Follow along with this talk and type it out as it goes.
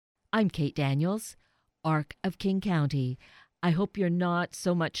I'm Kate Daniels, ARC of King County. I hope you're not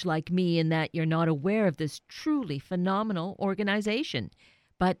so much like me in that you're not aware of this truly phenomenal organization.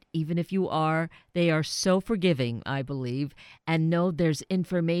 But even if you are, they are so forgiving, I believe, and know there's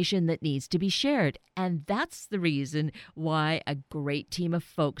information that needs to be shared. And that's the reason why a great team of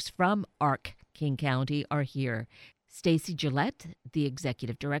folks from ARC King County are here. Stacy Gillette, the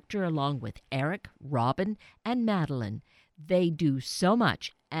executive director, along with Eric, Robin, and Madeline. They do so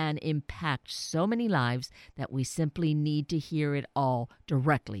much and impact so many lives that we simply need to hear it all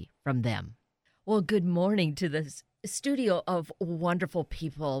directly from them. Well, good morning to the studio of wonderful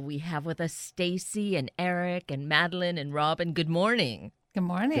people. We have with us Stacy and Eric and Madeline and Robin. Good morning. Good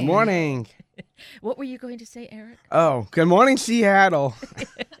morning. Good morning. What were you going to say, Eric? Oh, good morning, Seattle.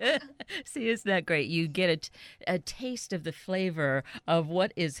 See, isn't that great? You get a taste of the flavor of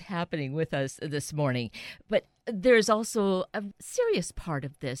what is happening with us this morning. But there's also a serious part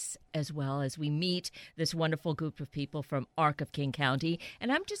of this as well as we meet this wonderful group of people from ARC of King County.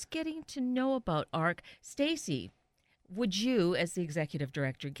 And I'm just getting to know about ARC. Stacy, would you, as the executive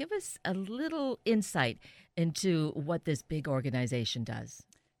director, give us a little insight into what this big organization does?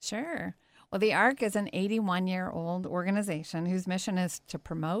 Sure. Well, the ARC is an 81-year-old organization whose mission is to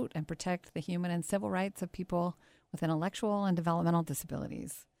promote and protect the human and civil rights of people with intellectual and developmental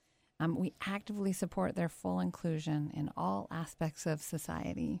disabilities. We actively support their full inclusion in all aspects of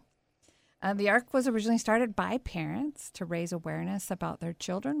society. The ARC was originally started by parents to raise awareness about their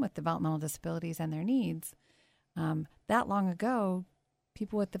children with developmental disabilities and their needs. That long ago,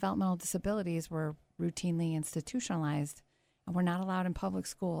 people with developmental disabilities were routinely institutionalized and were not allowed in public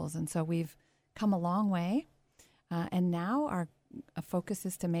schools. And so we've come a long way. And now our focus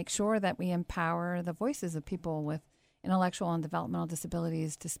is to make sure that we empower the voices of people with intellectual and developmental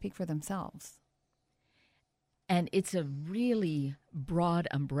disabilities to speak for themselves. And it's a really broad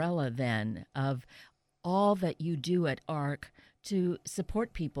umbrella then of all that you do at ARC to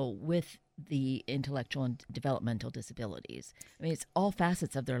support people with the intellectual and developmental disabilities. I mean, it's all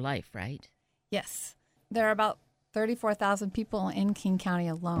facets of their life, right? Yes. There are about 34,000 people in King County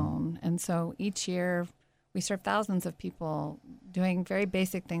alone. And so each year we serve thousands of people doing very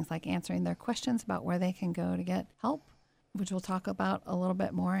basic things like answering their questions about where they can go to get help, which we'll talk about a little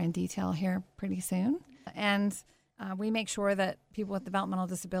bit more in detail here pretty soon. And we make sure that people with developmental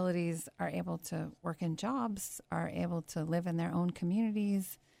disabilities are able to work in jobs, are able to live in their own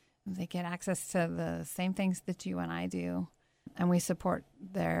communities. They get access to the same things that you and I do. And we support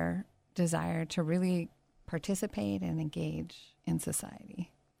their desire to really participate and engage in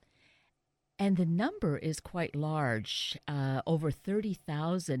society. And the number is quite large, over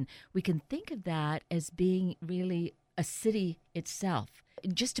 30,000. We can think of that as being really a city itself.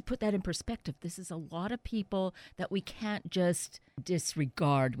 Just to put that in perspective, this is a lot of people that we can't just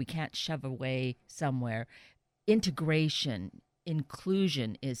disregard, we can't shove away somewhere. Integration,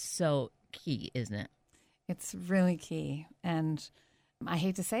 inclusion is so key, isn't it? It's really key. And I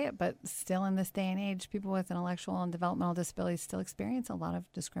hate to say it, but still in this day and age, people with intellectual and developmental disabilities still experience a lot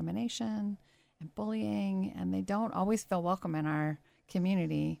of discrimination and bullying, and they don't always feel welcome in our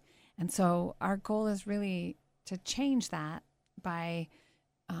community. And so our goal is really to change that by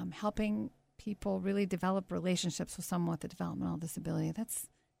helping people really develop relationships with someone with a developmental disability. It's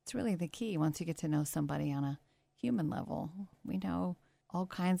really the key once you get to know somebody on a human level. We know all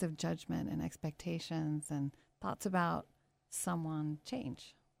kinds of judgment and expectations and thoughts about someone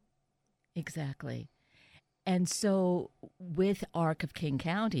change. Exactly. And so with ARC of King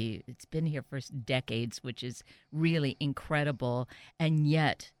County, it's been here for decades, which is really incredible. And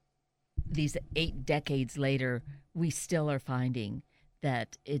yet, these 8 decades later, we still are finding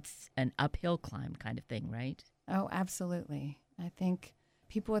that it's an uphill climb kind of thing, right? Oh, absolutely. I think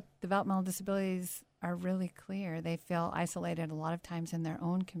people with developmental disabilities are really clear. They feel isolated a lot of times in their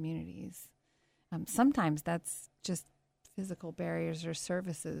own communities. Sometimes that's just physical barriers or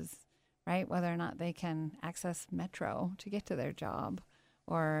services, right? Whether or not they can access Metro to get to their job,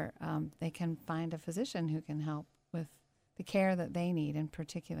 or they can find a physician who can help with the care that they need in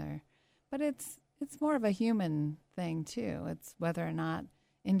particular. But it's more of a human thing, too. It's whether or not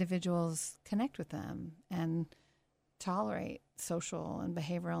individuals connect with them and tolerate social and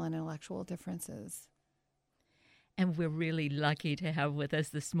behavioral and intellectual differences. And we're really lucky to have with us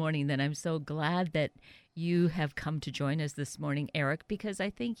this morning. Then I'm so glad that you have come to join us this morning, Eric, because I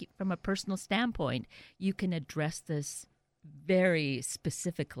think from a personal standpoint, you can address this very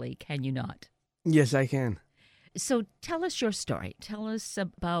specifically, can you not? Yes, I can. So tell us your story. Tell us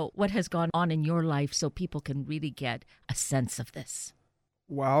about what has gone on in your life so people can really get a sense of this.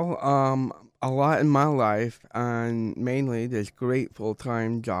 Well, a lot in my life, and mainly this great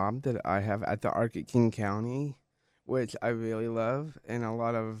full-time job that I have at the Arc at King County, which I really love, and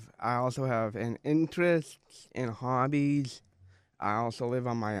I also have an interest in hobbies. I also live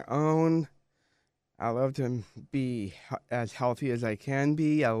on my own. I love to be as healthy as I can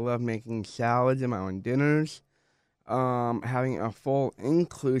be. I love making salads and my own dinners. Having a full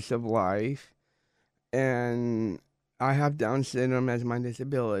inclusive life, and I have Down syndrome as my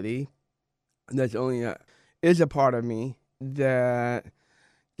disability. That's only is a part of me that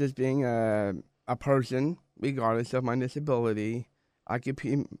just being a person, regardless of my disability, I could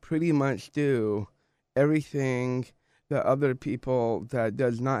pretty much do everything that other people that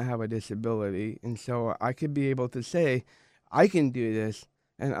does not have a disability, and so I could be able to say, I can do this,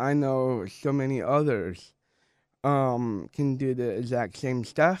 and I know so many others can do the exact same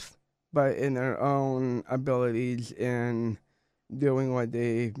stuff, but in their own abilities in doing what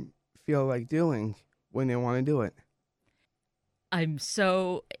they feel like doing when they want to do it. I'm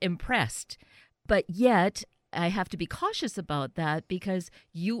so impressed. But yet, I have to be cautious about that because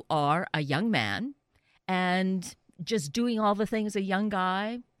you are a young man and just doing all the things a young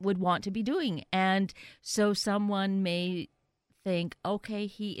guy would want to be doing. And so someone may think, okay,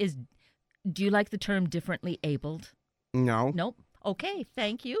 he is. Do you like the term differently abled? No, Nope. Okay,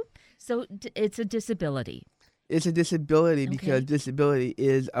 thank you. So it's a disability. it's a disability because Okay. disability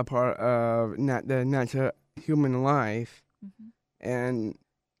is a part of not the natural human life, Mm-hmm. and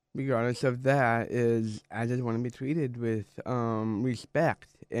regardless of that, is I just want to be treated with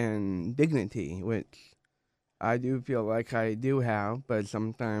respect and dignity, which I do feel like I do have, but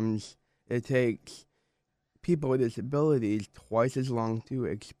sometimes it takes people with disabilities twice as long to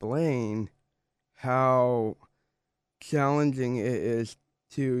explain how challenging it is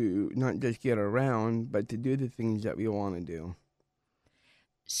to not just get around, but to do the things that we want to do.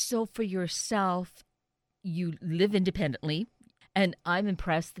 So for yourself, you live independently. And I'm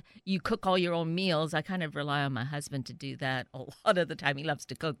impressed. You cook all your own meals. I kind of rely on my husband to do that a lot of the time. He loves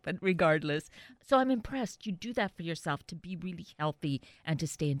to cook, but regardless. So I'm impressed. You do that for yourself to be really healthy and to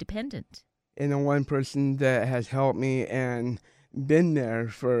stay independent. And the one person that has helped me and been there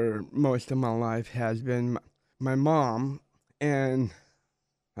for most of my life has been my mom, and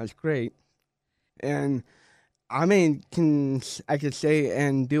that's great. And I mean, I could say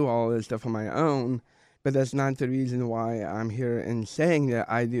and do all this stuff on my own, but that's not the reason why I'm here and saying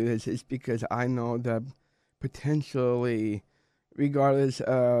that I do this. It's because I know that potentially, regardless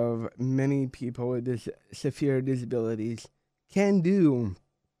of many people with this severe disabilities, can do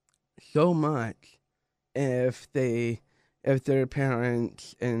so much if if their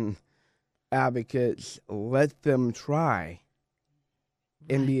parents and advocates let them try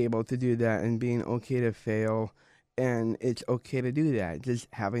and Right. be able to do that and being okay to fail, and it's okay to do that, just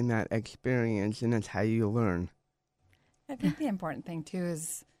having that experience, and that's how you learn. I think the important thing too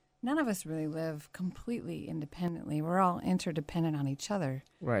is none of us really live completely independently. We're all interdependent on each other.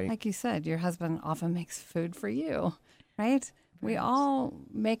 Right. Like you said, your husband often makes food for you, right? We Right. all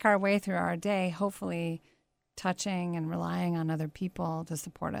make our way through our day, hopefully touching and relying on other people to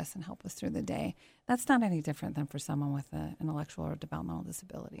support us and help us through the day. That's not any different than for someone with an intellectual or developmental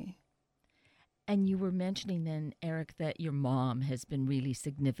disability. And you were mentioning then, Eric, that your mom has been really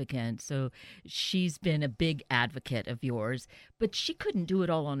significant. So she's been a big advocate of yours, but she couldn't do it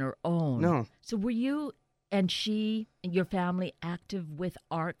all on her own. No. So were you and she and your family active with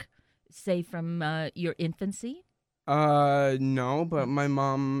ARC, say from your infancy? No, but No. my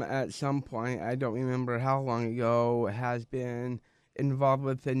mom at some point, I don't remember how long ago, has been involved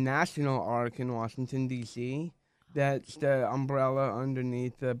with the National Arc in Washington, D.C. That's the umbrella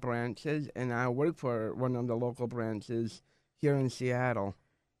underneath the branches, and I work for one of the local branches here in Seattle.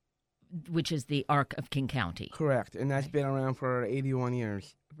 Which is the ARC of King County. Correct, and that's Right. been around for 81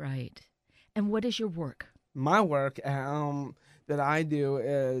 years. Right. And what is your work? My work that I do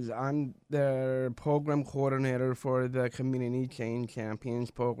is I'm the program coordinator for the Community Change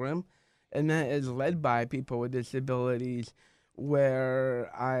Champions program, and that is led by people with disabilities, where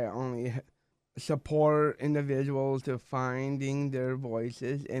I only support individuals to finding their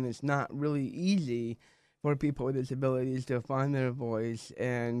voices, and it's not really easy for people with disabilities to find their voice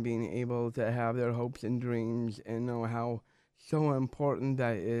and being able to have their hopes and dreams and know how so important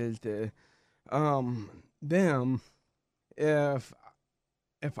that is to them. if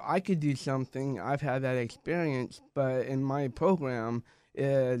if I could do something, I've had that experience, but in my program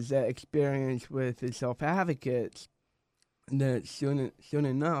is that experience with the self advocates that soon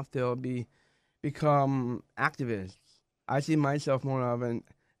enough they'll become activists. I see myself more of an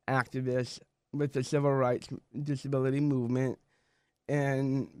activist with the civil rights disability movement,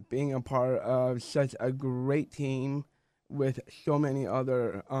 and being a part of such a great team with so many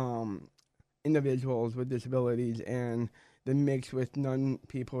other individuals with disabilities and the mix with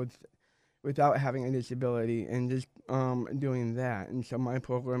without having a disability and just doing that. And so my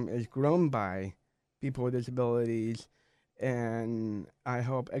program is grown by people with disabilities, and I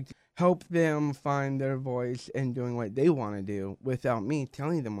help them find their voice in doing what they want to do without me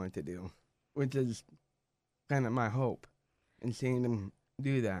telling them what to do, which is kind of my hope in seeing them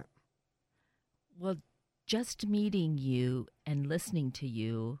do that. Well, just meeting you and listening to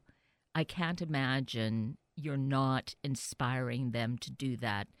you, I can't imagine you're not inspiring them to do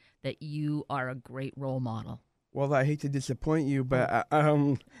that, that you are a great role model. Well, I hate to disappoint you, but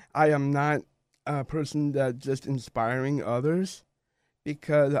I am not a person that just inspiring others,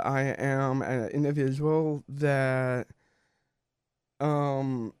 because I am an individual that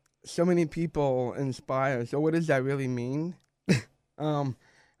so many people inspire. So what does that really mean? um,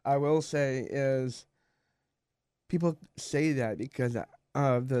 I will say is people say that because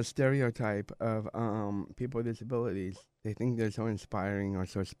of the stereotype of people with disabilities. They think they're so inspiring or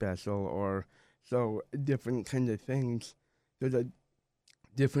so special or so different kinds of things. There's a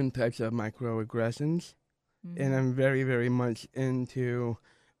different types of microaggressions, and I'm very, very much into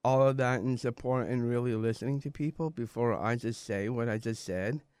all of that and support and really listening to people before I just say what I just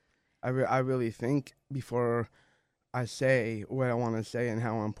said. I really think before I say what I want to say and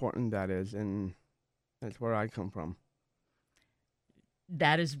how important that is, and that's where I come from.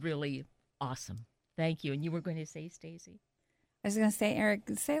 That is really awesome. Thank you. And you were going to say, Stacy? I was going to say, Eric,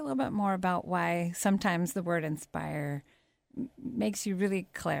 say a little bit more about why sometimes the word inspire makes you really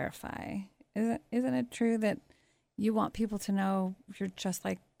clarify. Isn't it true that you want people to know you're just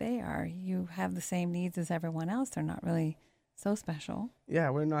like they are? You have the same needs as everyone else. They're not really so special. Yeah,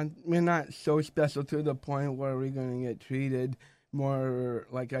 we're not so special to the point where we're going to get treated more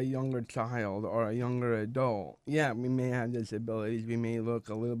like a younger child or a younger adult. Yeah, we may have disabilities. We may look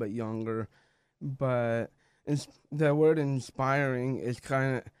a little bit younger, but the word inspiring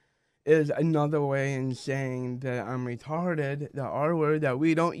is another way in saying that I'm retarded, the R word that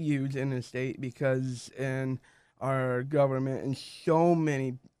we don't use in the state because in our government and so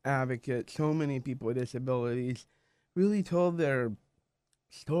many advocates, so many people with disabilities really told their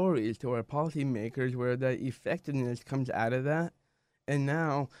stories to our policymakers where the effectiveness comes out of that. And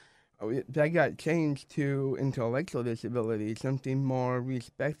now that got changed to intellectual disability, something more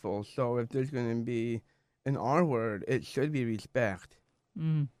respectful. So if there's going to be an R word, it should be respect.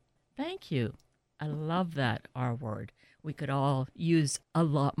 Thank you. I love that R word. We could all use a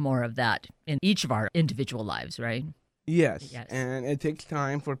lot more of that in each of our individual lives, right? Yes. And it takes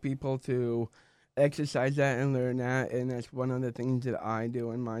time for people to exercise that and learn that. And that's one of the things that I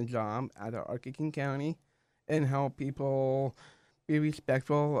do in my job at King County, and help people be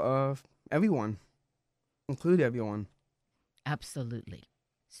respectful of everyone, include everyone. Absolutely.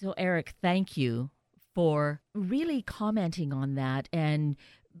 So, Eric, thank you for really commenting on that and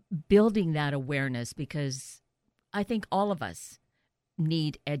building that awareness, because I think all of us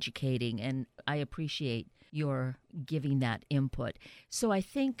need educating, and I appreciate your giving that input. So I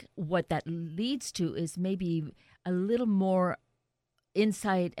think what that leads to is maybe a little more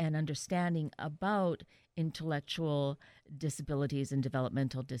insight and understanding about intellectual disabilities and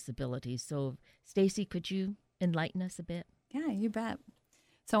developmental disabilities. So, Stacy, could you enlighten us a bit? Yeah, you bet.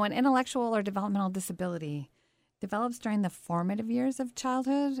 So an intellectual or developmental disability develops during the formative years of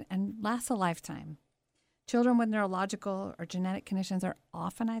childhood and lasts a lifetime. Children with neurological or genetic conditions are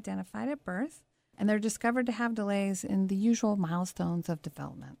often identified at birth, and they're discovered to have delays in the usual milestones of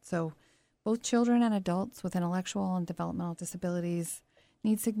development. So both children and adults with intellectual and developmental disabilities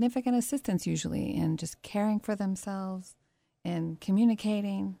need significant assistance usually in just caring for themselves, in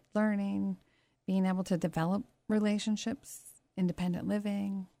communicating, learning, being able to develop relationships, independent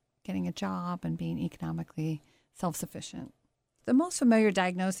living, getting a job, and being economically self-sufficient. The most familiar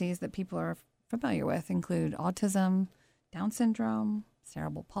diagnoses that people are familiar with include autism, Down syndrome,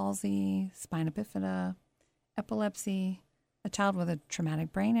 cerebral palsy, spina bifida, epilepsy, a child with a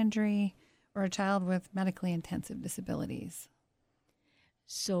traumatic brain injury, or a child with medically intensive disabilities.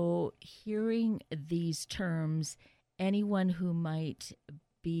 So, hearing these terms, anyone who might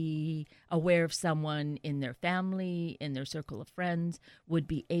be aware of someone in their family, in their circle of friends, would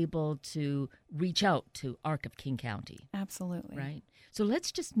be able to reach out to ARC of King County. Absolutely. Right? So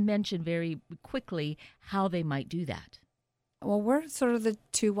let's just mention very quickly how they might do that. Well, we're sort of the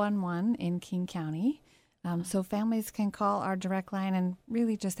 211 in King County. So families can call our direct line and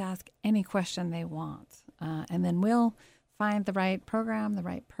really just ask any question they want. And then we'll find the right program, the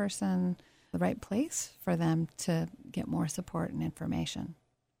right person, the right place for them to get more support and information.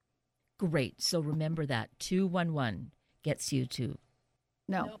 Great. So remember that 211 gets you to.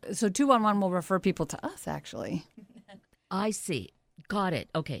 No. So 211 will refer people to us, actually. I see. Got it.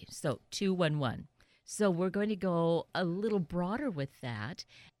 Okay. So 211. So we're going to go a little broader with that,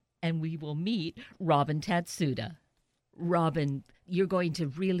 and we will meet Robin Tatsuda. Robin, you're going to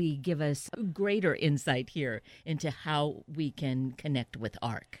really give us greater insight here into how we can connect with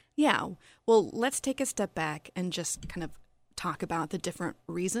ARC. Yeah. Well, let's take a step back and just kind of talk about the different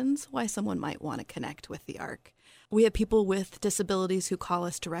reasons why someone might want to connect with the ARC. We have people with disabilities who call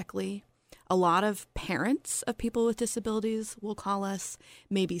us directly. A lot of parents of people with disabilities will call us,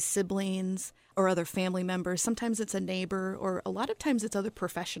 maybe siblings or other family members. Sometimes it's a neighbor, or a lot of times it's other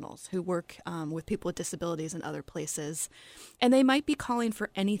professionals who work with people with disabilities in other places. And they might be calling for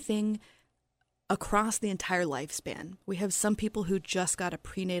anything across the entire lifespan. We have some people who just got a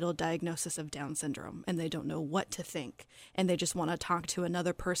prenatal diagnosis of Down syndrome and they don't know what to think. And they just want to talk to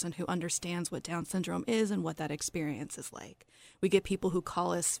another person who understands what Down syndrome is and what that experience is like. We get people who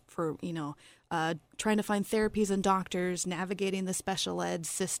call us for, trying to find therapies and doctors, navigating the special ed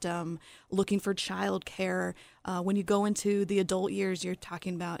system, looking for childcare. When you go into the adult years, you're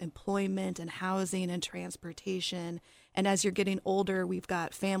talking about employment and housing and transportation. And as you're getting older, we've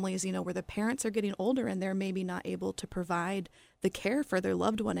got families, where the parents are getting older and they're maybe not able to provide the care for their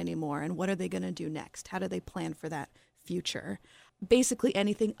loved one anymore. And what are they going to do next? How do they plan for that future? Basically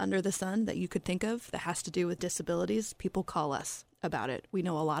anything under the sun that you could think of that has to do with disabilities, people call us about it. We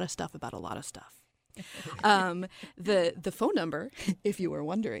know a lot of stuff about a lot of stuff. The phone number, if you were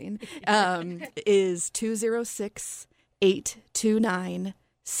wondering, is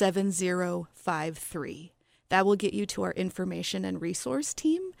 206-829-7053. That will get you to our information and resource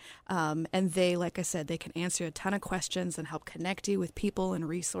team. And they, like I said, they can answer a ton of questions and help connect you with people and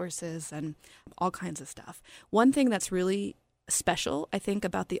resources and all kinds of stuff. One thing that's really special, I think,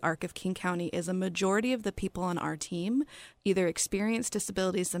 about the ARC of King County is a majority of the people on our team either experience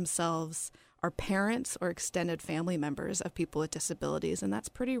disabilities themselves, are parents or extended family members of people with disabilities, and that's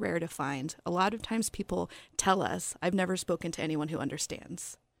pretty rare to find. A lot of times people tell us, I've never spoken to anyone who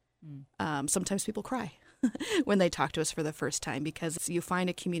understands. Sometimes people cry when they talk to us for the first time because you find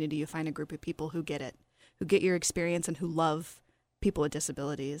a community, you find a group of people who get it, who get your experience and who love people with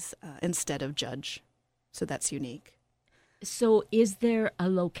disabilities instead of judge. So that's unique. So is there a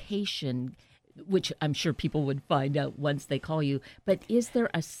location, which I'm sure people would find out once they call you, but is there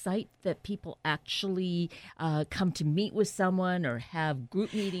a site that people actually come to meet with someone or have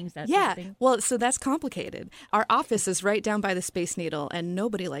group meetings, that sort of thing? Well, so that's complicated. Our office is right down by the Space Needle, and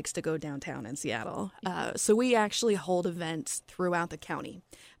nobody likes to go downtown in Seattle. So we actually hold events throughout the county.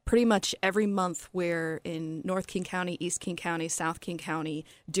 Pretty much every month we're in North King County, East King County, South King County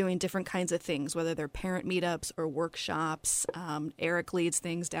doing different kinds of things, whether they're parent meetups or workshops. Eric leads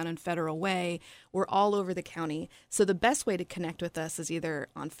things down in Federal Way. We're all over the county. So the best way to connect with us is either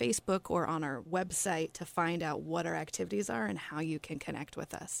on Facebook or on our website to find out what our activities are and how you can connect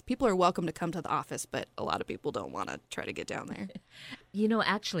with us. People are welcome to come to the office, but a lot of people don't want to try to get down there.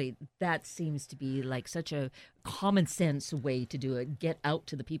 Actually, that seems to be like such a common sense way to do it. Get out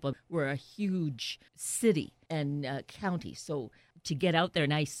to the people. We're a huge city and county. So to get out there,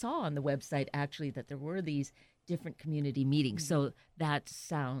 and I saw on the website actually that there were these different community meetings. So that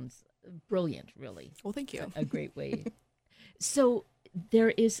sounds brilliant, really. Well, thank you. A great way. So there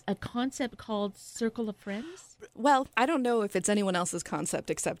is a concept called Circle of Friends? Well, I don't know if it's anyone else's concept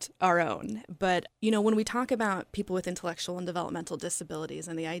except our own. But, when we talk about people with intellectual and developmental disabilities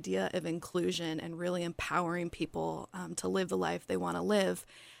and the idea of inclusion and really empowering people to live the life they want to live,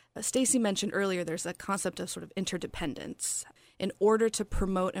 Stacy mentioned earlier there's a concept of sort of interdependence. In order to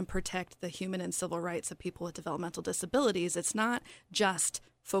promote and protect the human and civil rights of people with developmental disabilities, it's not just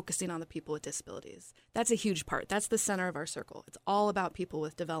focusing on the people with disabilities. That's a huge part. That's the center of our circle. It's all about people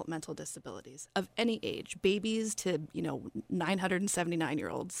with developmental disabilities of any age, babies to,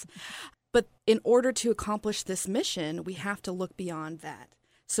 979-year-olds. But in order to accomplish this mission, we have to look beyond that.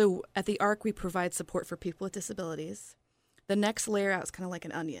 So at the ARC, we provide support for people with disabilities. The next layer out is kind of like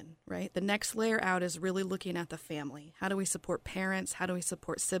an onion, right? The next layer out is really looking at the family. How do we support parents? How do we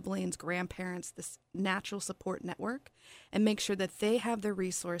support siblings, grandparents, this natural support network, and make sure that they have the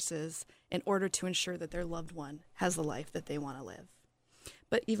resources in order to ensure that their loved one has the life that they want to live?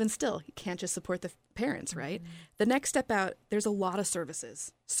 But even still, you can't just support the parents, right? The next step out, there's a lot of service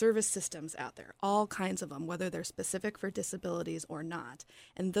systems out there, all kinds of them, whether they're specific for disabilities or not.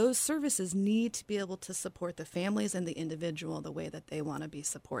 And those services need to be able to support the families and the individual the way that they want to be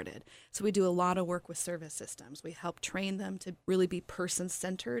supported. So we do a lot of work with service systems. We help train them to really be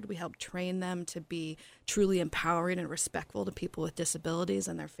person-centered. We help train them to be truly empowering and respectful to people with disabilities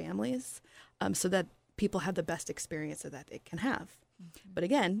and their families, so that people have the best experience that they can have. But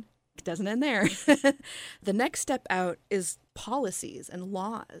again, it doesn't end there. The next step out is policies and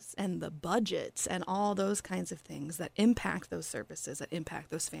laws and the budgets and all those kinds of things that impact those services, that impact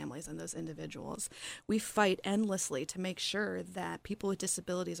those families and those individuals. We fight endlessly to make sure that people with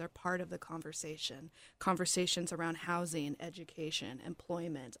disabilities are part of the conversation, conversations around housing, education,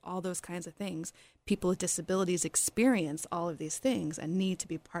 employment, all those kinds of things. People with disabilities experience all of these things and need to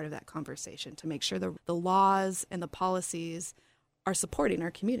be part of that conversation to make sure the laws and the policies are supporting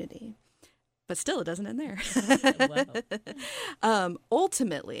our community. But still, it doesn't end there.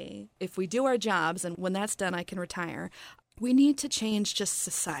 Ultimately, if we do our jobs, and when that's done, I can retire, we need to change just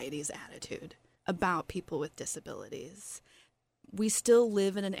society's attitude about people with disabilities. We still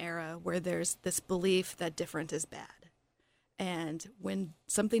live in an era where there's this belief that different is bad. And when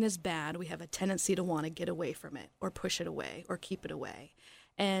something is bad, we have a tendency to want to get away from it or push it away or keep it away.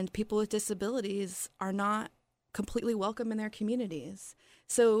 And people with disabilities are not completely welcome in their communities.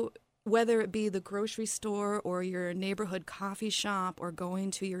 So whether it be the grocery store or your neighborhood coffee shop or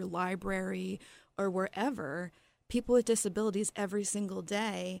going to your library or wherever, people with disabilities every single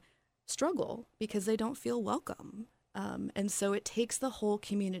day struggle because they don't feel welcome. And so it takes the whole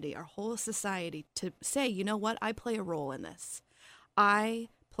community, our whole society, to say, you know what, I play a role in this. I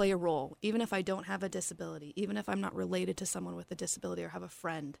play a role, even if I don't have a disability, even if I'm not related to someone with a disability or have a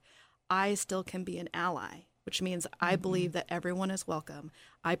friend, I still can be an ally, which means I believe that everyone is welcome.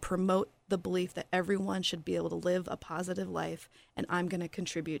 I promote the belief that everyone should be able to live a positive life, and I'm going to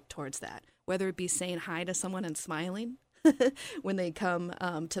contribute towards that, whether it be saying hi to someone and smiling when they come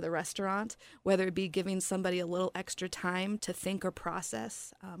to the restaurant, whether it be giving somebody a little extra time to think or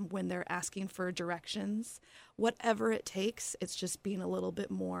process when they're asking for directions. Whatever it takes, it's just being a little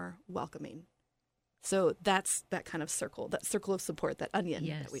bit more welcoming. So that's that kind of circle, that circle of support, that onion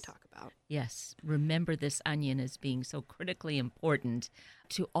that we talk about. Yes. Remember this onion as being so critically important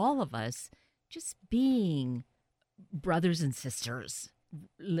to all of us, just being brothers and sisters,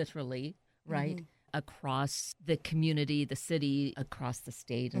 literally, right? Across the community, the city, across the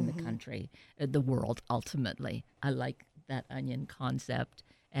state and the country, the world, ultimately. I like that onion concept.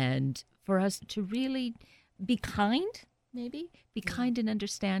 And for us to really be kind, maybe be kind and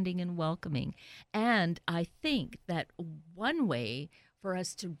understanding and welcoming. And I think that one way for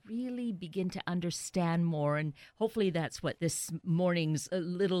us to really begin to understand more, and hopefully that's what this morning's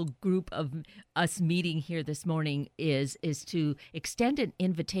little group of us meeting here this morning is to extend an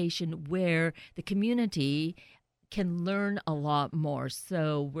invitation where the community can learn a lot more.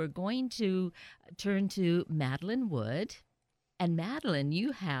 So we're going to turn to Madeline Wood. And Madeline,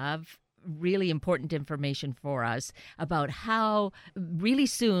 you have really important information for us about how really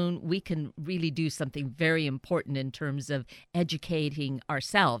soon we can really do something very important in terms of educating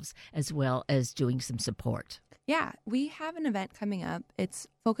ourselves as well as doing some support. Yeah, we have an event coming up. It's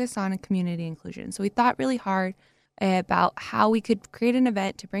focused on community inclusion. So we thought really hard about how we could create an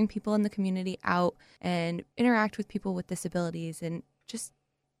event to bring people in the community out and interact with people with disabilities and just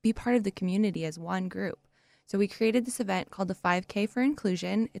be part of the community as one group. So we created this event called the 5K for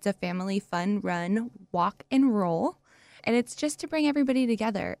Inclusion. It's a family fun run, walk and roll. And it's just to bring everybody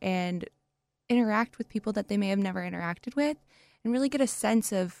together and interact with people that they may have never interacted with and really get a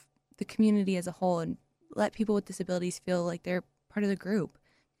sense of the community as a whole and let people with disabilities feel like they're part of the group,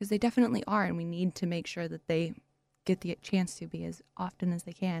 because they definitely are. And we need to make sure that they get the chance to be as often as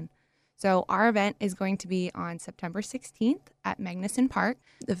they can. So our event is going to be on September 16th at Magnuson Park.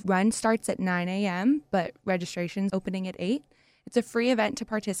 The run starts at 9 a.m., but registration's opening at 8. It's a free event to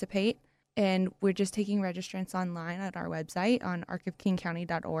participate, and we're just taking registrants online at our website on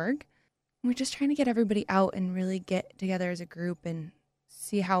arcofkingcounty.org. We're just trying to get everybody out and really get together as a group and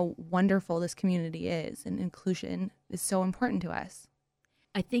see how wonderful this community is, and inclusion is so important to us.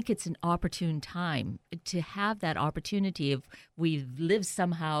 I think it's an opportune time to have that opportunity if we've lived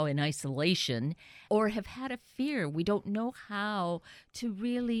somehow in isolation or have had a fear. We don't know how to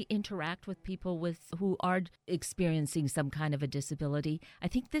really interact with people who are experiencing some kind of a disability. I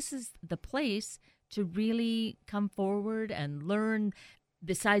think this is the place to really come forward and learn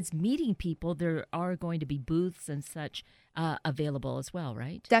besides meeting people, there are going to be booths and such available as well,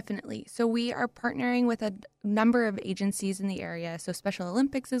 right? Definitely. So we are partnering with a number of agencies in the area. So Special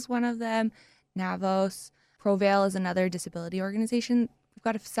Olympics is one of them, NAVOS, Provail is another disability organization. We've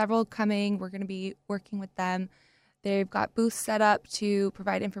got several coming. We're going to be working with them. They've got booths set up to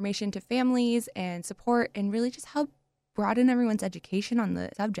provide information to families and support and really just help broaden everyone's education on the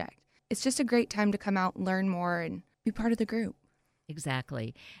subject. It's just a great time to come out and learn more and be part of the group.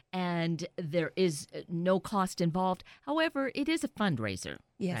 Exactly. And there is no cost involved. However, it is a fundraiser.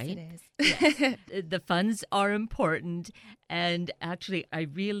 Yes, right? it is. Yes. The funds are important. And actually, I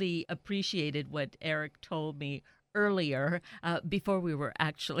really appreciated what Eric told me earlier before we were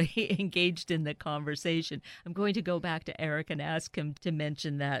actually engaged in the conversation. I'm going to go back to Eric and ask him to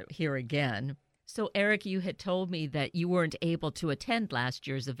mention that here again. So, Eric, you had told me that you weren't able to attend last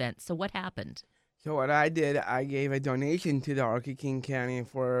year's event. So what happened? So what I did, I gave a donation to the Arc of King County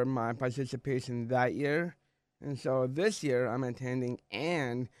for my participation that year. And so this year I'm attending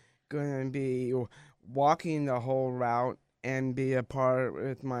and going to be walking the whole route and be a part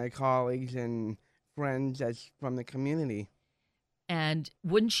with my colleagues and friends that's from the community. And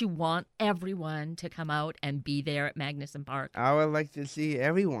wouldn't you want everyone to come out and be there at Magnuson Park? I would like to see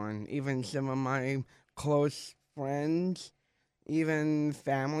everyone, even some of my close friends, even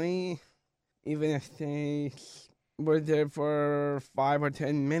family. Even if they were there for 5 or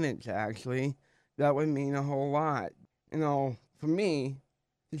 10 minutes, actually, that would mean a whole lot. You know, for me,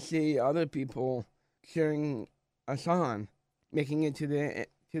 to see other people cheering us on, making it to the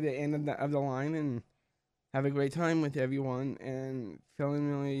end of the line and have a great time with everyone and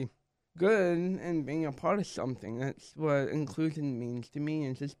feeling really good and being a part of something. That's what inclusion means to me.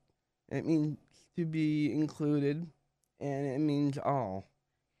 It means to be included, and it means all.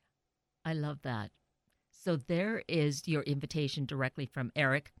 I love that. So there is your invitation directly from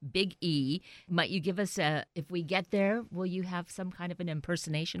Eric, Big E. Might you give us if we get there, will you have some kind of an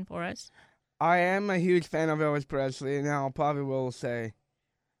impersonation for us? I am a huge fan of Elvis Presley, and I probably will say,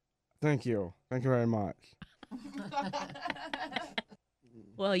 thank you. Thank you very much.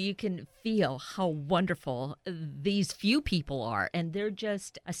 Well, you can feel how wonderful these few people are, and they're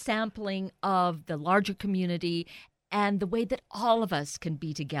just a sampling of the larger community and the way that all of us can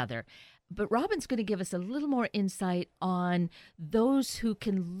be together. But Robin's going to give us a little more insight on those who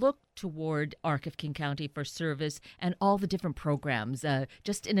can look toward Arc of King County for service and all the different programs.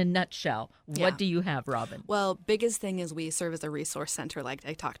 Just in a nutshell, what do you have, Robin? Well, biggest thing is we serve as a resource center like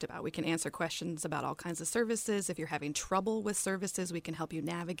I talked about. We can answer questions about all kinds of services. If you're having trouble with services, we can help you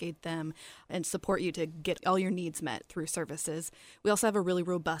navigate them and support you to get all your needs met through services. We also have a really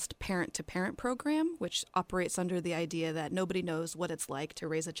robust parent-to-parent program, which operates under the idea that nobody knows what it's like to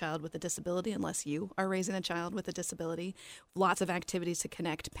raise a child with a disability unless you are raising a child with a disability. Lots of activities to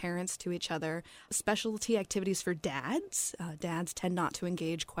connect parents to each other. Specialty activities for dads. Dads tend not to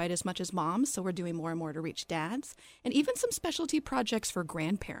engage quite as much as moms, so we're doing more and more to reach dads. And even some specialty projects for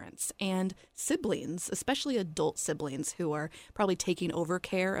grandparents and siblings, especially adult siblings who are probably taking over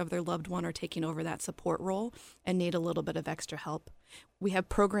care of their loved one or taking over that support role and need a little bit of extra help. We have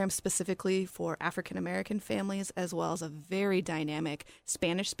programs specifically for African American families, as well as a very dynamic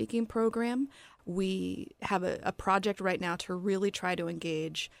Spanish-speaking program. We have a project right now to really try to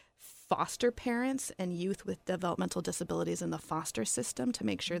engage foster parents and youth with developmental disabilities in the foster system to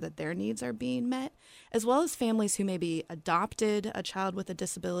make sure that their needs are being met, as well as families who maybe adopted a child with a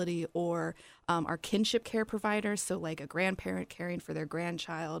disability or are kinship care providers, so like a grandparent caring for their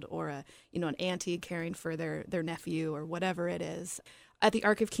grandchild or an auntie caring for their nephew or whatever it is. At the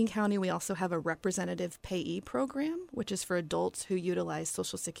Arc of King County, we also have a representative payee program, which is for adults who utilize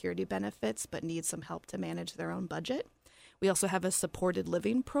Social Security benefits but need some help to manage their own budget. We also have a supported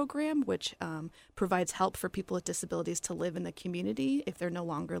living program, which provides help for people with disabilities to live in the community if they're no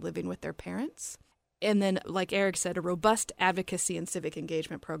longer living with their parents. And then, like Eric said, a robust advocacy and civic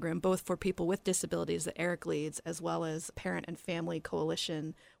engagement program, both for people with disabilities that Eric leads, as well as parent and family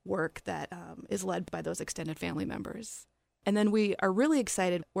coalition work that is led by those extended family members. And then we are really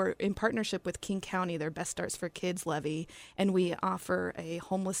excited. We're in partnership with King County, their Best Starts for Kids levy, and we offer a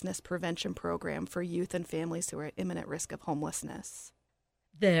homelessness prevention program for youth and families who are at imminent risk of homelessness.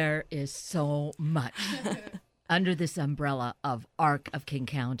 There is so much under this umbrella of Arc of King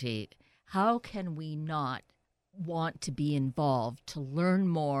County. How can we not want to be involved, to learn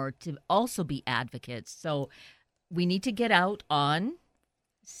more, to also be advocates? So we need to get out on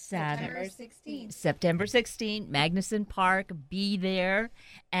Saturday, September 16th, Magnuson Park. Be there,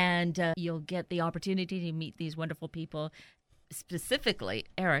 and you'll get the opportunity to meet these wonderful people. Specifically,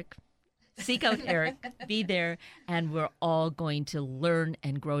 Eric, Seek out Eric, be there, and we're all going to learn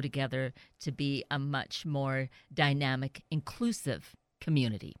and grow together to be a much more dynamic, inclusive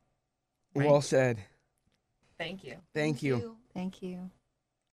community. Well said. Thank you. Thank you. Thank you.